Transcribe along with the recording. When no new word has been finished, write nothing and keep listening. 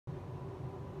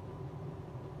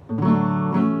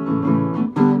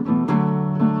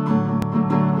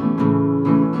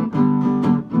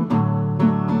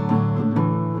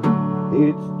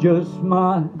just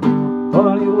my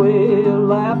funny way of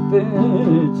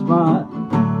laughing. It's my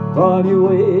funny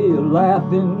way of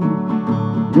laughing.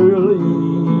 Your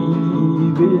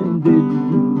leaving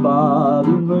didn't bother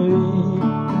me.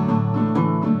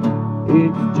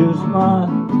 It's just my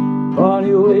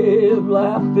funny way of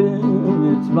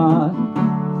laughing. It's my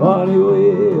funny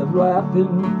way of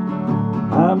laughing.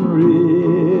 I'm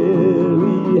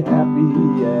really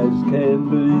happy as can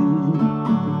be.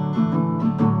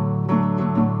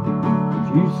 If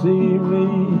you see me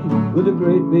with a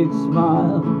great big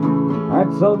smile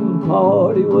at some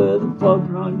party where the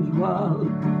fun runs wild,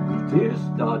 tears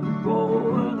start to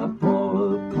flow and I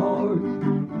fall apart,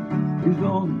 you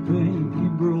don't think he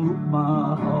broke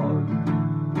my heart.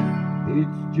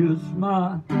 It's just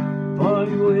my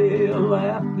funny way of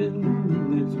laughing.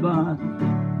 It's my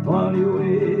funny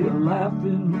way of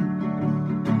laughing.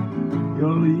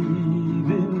 Your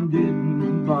leaving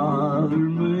didn't bother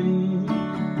me.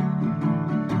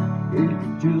 It's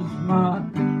just my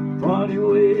funny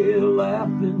way of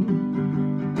laughing.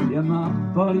 Yeah, my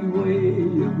funny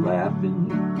way of laughing.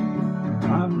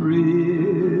 I'm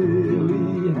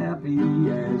really happy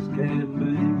as can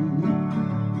be.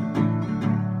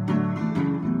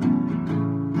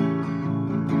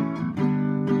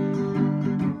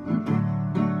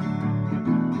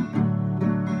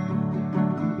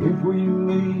 If we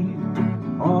meet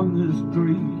on the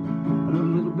street and a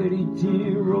little bitty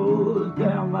tear rolls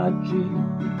down my cheek,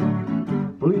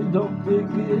 please don't think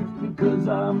it's because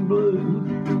I'm blue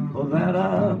or that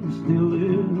I'm still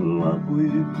in love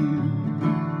with you.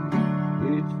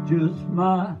 It's just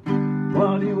my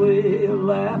funny way of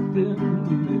laughing.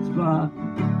 It's my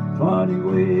funny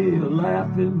way of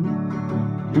laughing.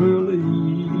 Your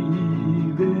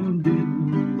leaving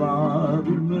didn't bother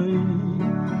me.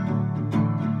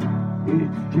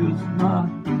 It's just my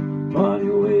funny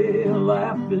way of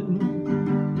laughing.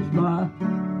 It's my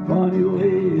funny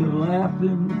way of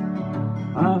laughing.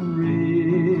 I'm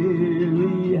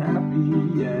really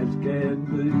happy as can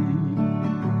be.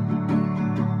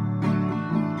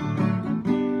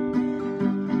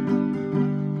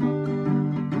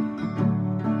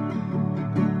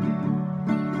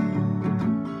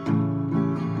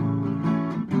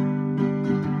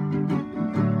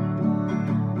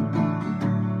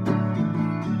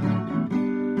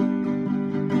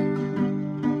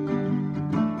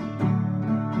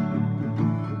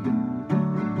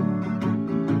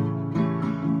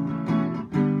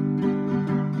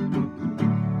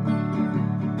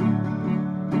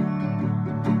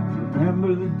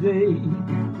 Remember the day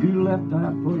you left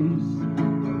that place,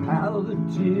 how the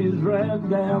tears ran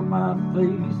down my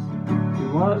face. It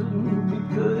wasn't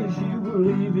because you were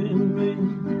leaving me,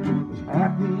 I was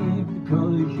happy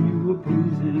because you were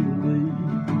pleasing me.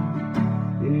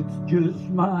 It's just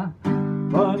my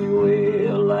funny way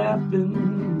of laughing.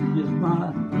 Just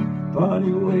my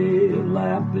funny way of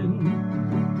laughing.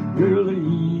 Your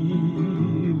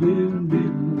leaving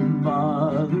didn't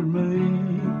bother me.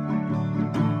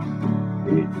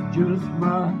 It's just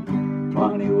my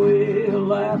funny way of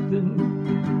laughing.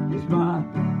 It's my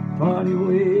funny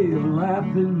way of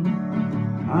laughing.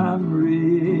 I'm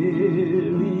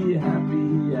really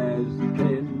happy as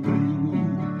can be.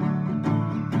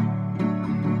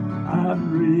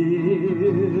 I'm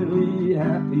really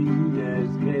happy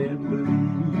as can be.